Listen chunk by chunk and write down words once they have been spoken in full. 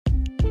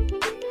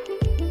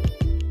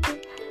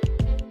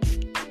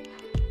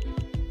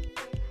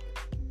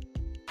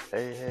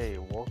Hey,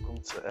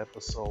 welcome to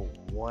episode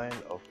 1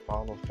 of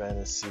Final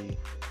Fantasy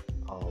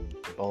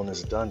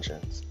Bonus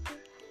Dungeons.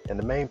 And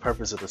the main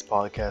purpose of this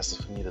podcast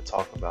is for me to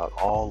talk about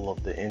all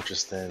of the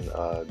interesting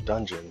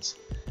dungeons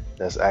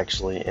that's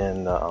actually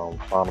in the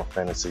Final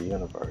Fantasy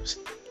universe.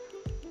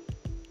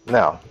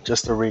 Now,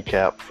 just to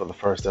recap for the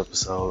first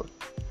episode,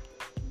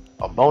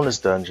 a bonus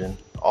dungeon,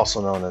 also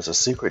known as a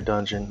secret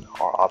dungeon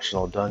or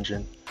optional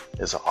dungeon,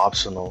 is an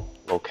optional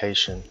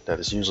location that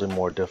is usually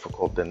more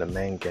difficult than the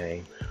main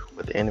game,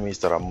 with enemies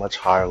that are much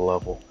higher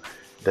level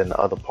than the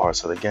other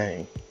parts of the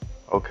game.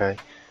 Okay,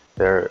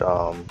 they're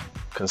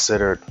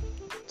considered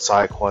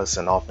side quests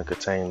and often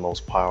contain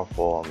most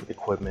powerful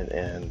equipment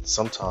and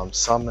sometimes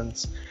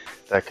summons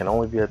that can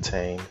only be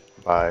attained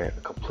by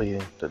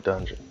completing the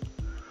dungeon.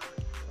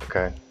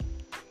 Okay,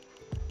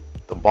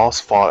 the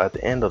boss fought at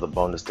the end of the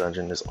bonus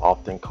dungeon is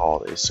often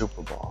called a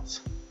super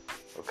boss.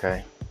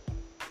 Okay,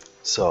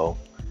 so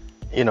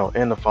in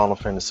the Final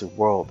Fantasy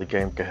world, the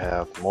game can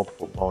have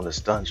multiple bonus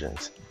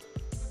dungeons,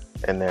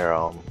 and they're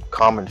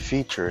common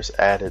features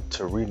added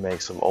to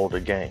remakes of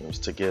older games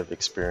to give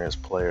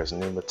experienced players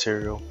new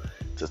material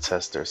to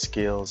test their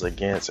skills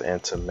against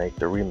and to make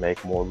the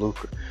remake more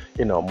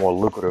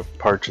lucrative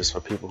purchase for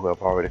people who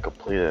have already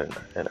completed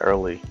an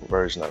early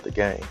version of the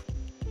game.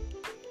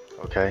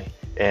 Okay,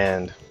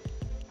 and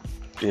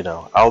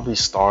I'll be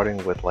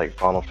starting with like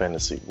Final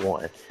Fantasy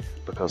 1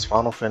 because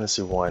Final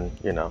Fantasy 1,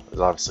 is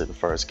obviously the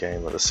first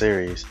game of the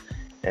series,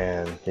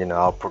 and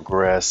I'll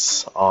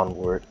progress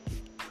onward.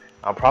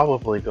 I'm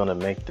probably going to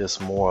make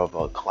this more of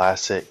a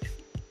classic.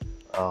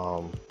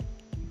 I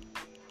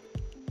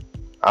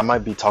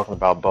might be talking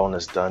about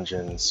bonus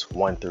dungeons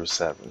 1 through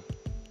 7.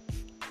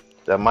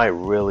 That might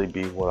really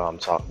be what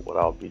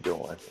I'll be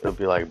doing. It'll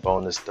be like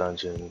bonus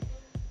dungeon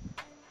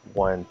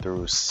 1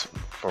 through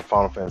from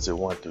Final Fantasy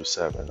 1 through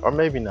 7, or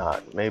maybe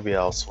not. Maybe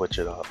I'll switch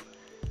it up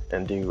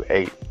and do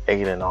 8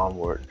 and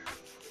onward.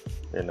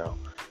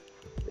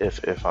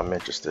 If I'm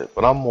interested.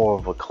 But I'm more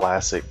of a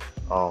classic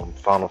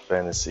Final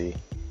Fantasy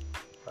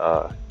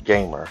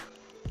gamer.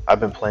 I've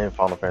been playing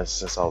Final Fantasy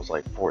since I was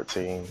like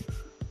 14.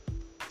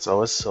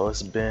 So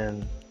it's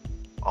been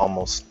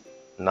almost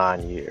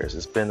 9 years.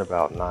 It's been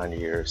about 9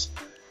 years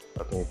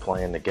of me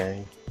playing the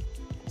game.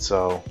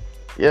 So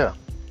yeah,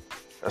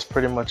 that's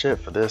pretty much it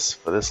for this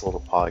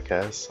little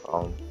podcast.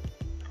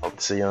 Hope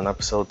to see you on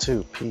episode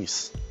 2.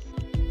 Peace.